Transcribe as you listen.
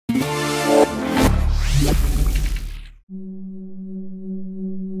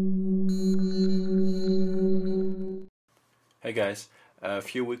Hi guys, a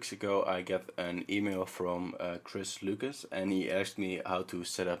few weeks ago I got an email from Chris Lucas, and he asked me how to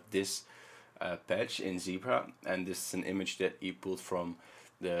set up this patch in Zebra, and this is an image that he pulled from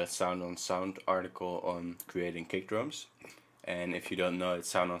the Sound on Sound article on creating kick drums. And if you don't know it,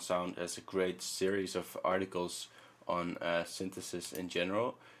 Sound on Sound has a great series of articles on synthesis in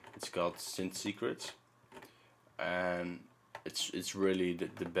general. It's called Synth Secrets, and it's really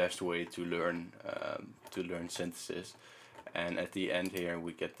the best way to learn synthesis. And at the end here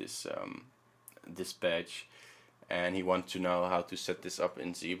we get this this patch, and he wants to know how to set this up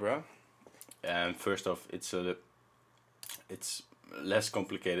in Zebra. And first off, it's less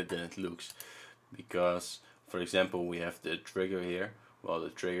complicated than it looks, because for example we have the trigger here. Well, the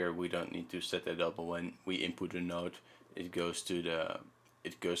trigger, we don't need to set that up, but when we input a note it goes to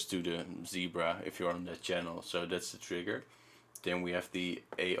the Zebra if you're on that channel, so that's the trigger. Then we have the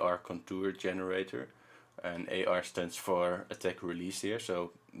AR contour generator, and AR stands for attack release here,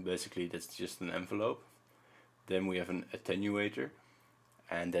 so basically that's just an envelope. Then we have an attenuator,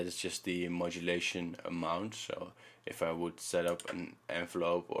 and that is just the modulation amount. So if I would set up an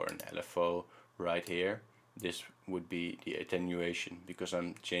envelope or an LFO right here, this would be the attenuation, because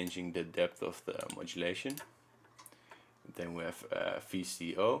I'm changing the depth of the modulation. Then we have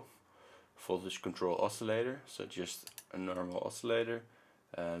VCO, voltage control oscillator, so just a normal oscillator.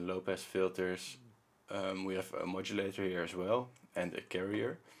 Low pass filters, we have a modulator here as well, and a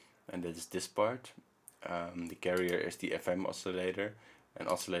carrier, and that is this part. The carrier is the FM oscillator, and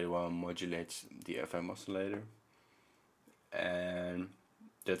oscillator 1 modulates the FM oscillator, and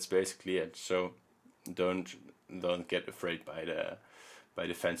that's basically it. So don't get afraid by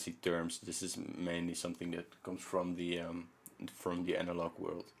the fancy terms. This is mainly something that comes from the analog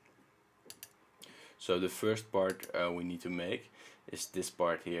world. So the first part we need to make is this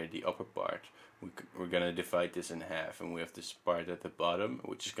part here, the upper part. We're gonna divide this in half, and we have this part at the bottom,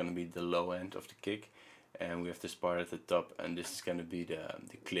 which is gonna be the low end of the kick, and we have this part at the top, and this is gonna be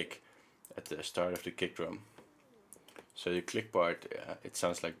the click at the start of the kick drum. So the click part, it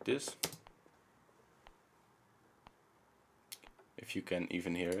sounds like this, if you can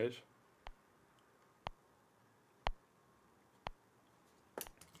even hear it.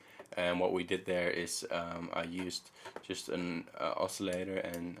 And what we did there is I used just an oscillator,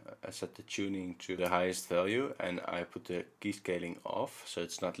 and I set the tuning to the highest value, and I put the key scaling off, so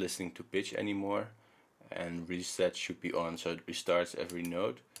it's not listening to pitch anymore, and reset should be on, so it restarts every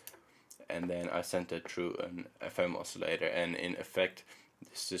note. And then I sent that through an FM oscillator, and in effect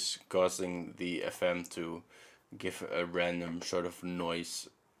this is causing the FM to give a random sort of noise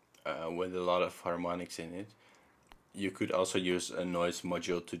with a lot of harmonics in it. You could also use a noise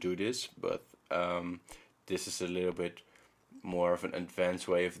module to do this, but this is a little bit more of an advanced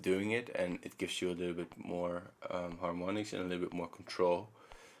way of doing it, and it gives you a little bit more harmonics and a little bit more control.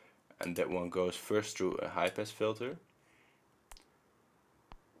 And that one goes first through a high pass filter,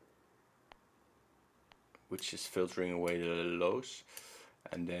 which is filtering away the lows,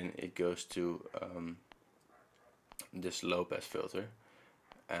 and then it goes to this low pass filter,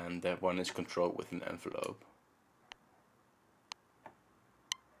 and that one is controlled with an envelope.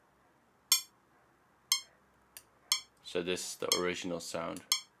 So this is the original sound.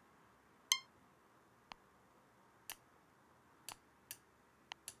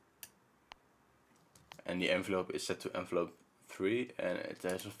 And the envelope is set to envelope 3, and it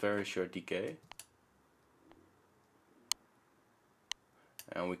has a very short decay.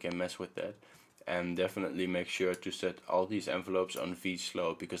 And we can mess with that. And definitely make sure to set all these envelopes on V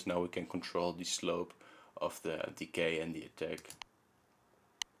slope, because now we can control the slope of the decay and the attack.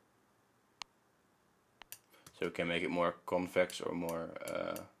 So we can make it more convex, or more,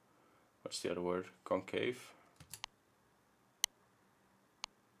 what's the other word? Concave.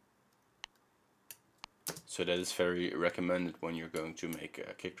 So that is very recommended when you're going to make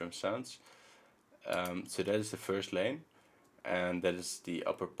kick drum sounds. So that is the first lane, and that is the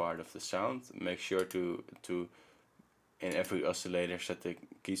upper part of the sound. Make sure to in every oscillator set the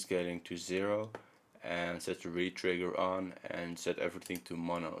key scaling to 0, and set the re-trigger on, and set everything to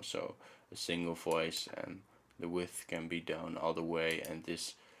mono, so a single voice, and the width can be down all the way, and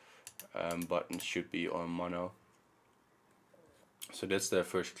this button should be on mono. So that's the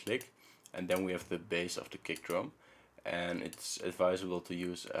first click, and then we have the bass of the kick drum, and it's advisable to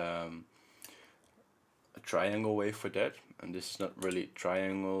use a triangle wave for that, and this is not really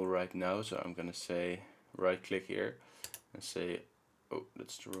triangle right now, so I'm gonna say right click here and say, oh,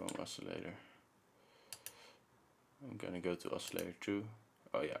 that's the wrong oscillator. I'm gonna go to oscillator 2.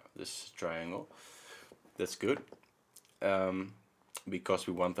 Oh yeah, this is triangle. That's good, because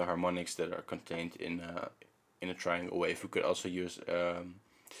we want the harmonics that are contained in a triangle wave. We could also use a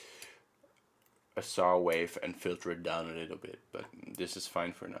saw wave and filter it down a little bit, but this is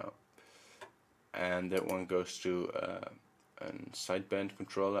fine for now. And that one goes to a sideband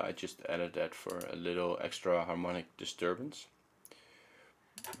controller. I just added that for a little extra harmonic disturbance,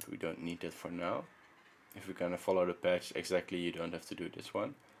 but we don't need that for now. If we kind of follow the patch exactly, you don't have to do this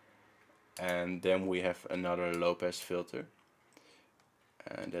one. And then we have another low pass filter,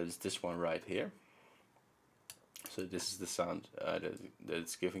 and that is this one right here. So this is the sound that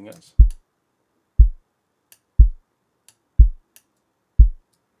it's giving us.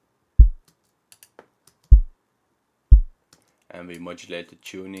 And we modulate the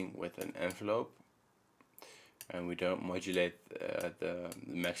tuning with an envelope, and we don't modulate the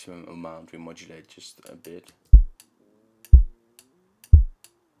maximum amount, we modulate just a bit.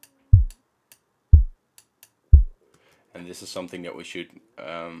 And this is something that we should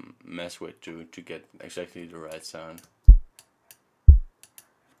mess with to get exactly the right sound.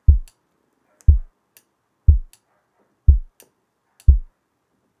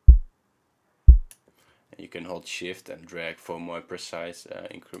 And you can hold shift and drag for more precise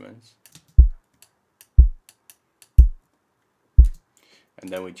increments. And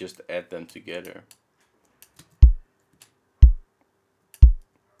then we just add them together.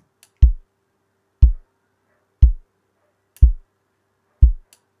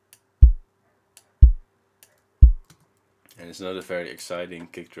 And it's not a very exciting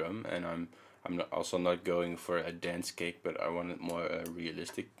kick drum, and I'm also not going for a dance kick, but I wanted more a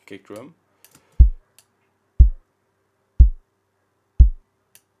realistic kick drum.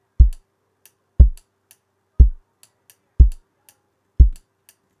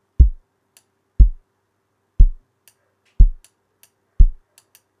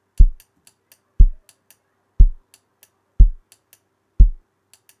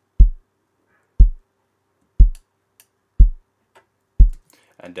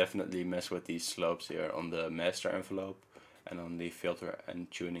 And definitely mess with these slopes here on the master envelope and on the filter and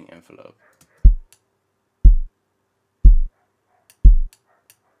tuning envelope.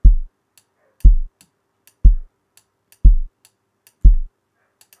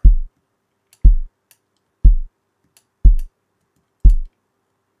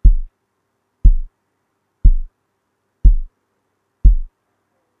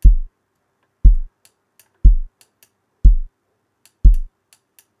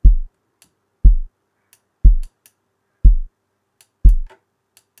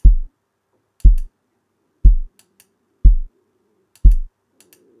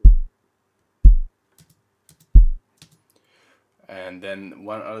 And then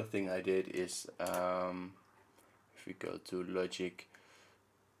one other thing I did is, if we go to Logic,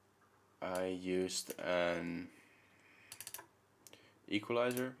 I used an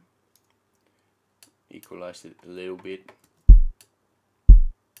equalizer, equalized it a little bit,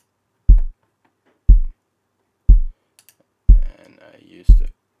 and I used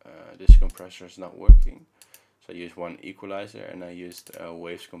this compressor is not working, so I used one equalizer and I used a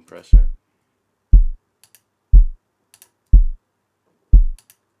waves compressor.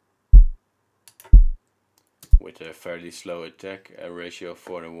 With a fairly slow attack, a ratio of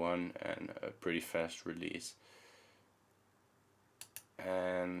 4:1, and a pretty fast release.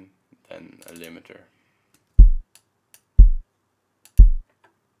 And then a limiter.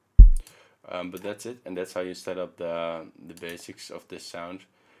 But that's it, and that's how you set up the basics of this sound.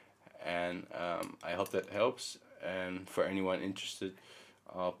 And I hope that helps. And for anyone interested,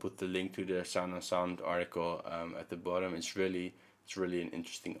 I'll put the link to the Sound on Sound article at the bottom. It's really an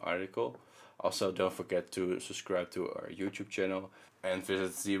interesting article. Also, don't forget to subscribe to our YouTube channel and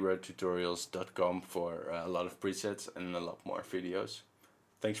visit zerotutorials.com for a lot of presets and a lot more videos.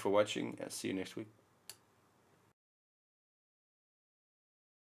 Thanks for watching, and see you next week.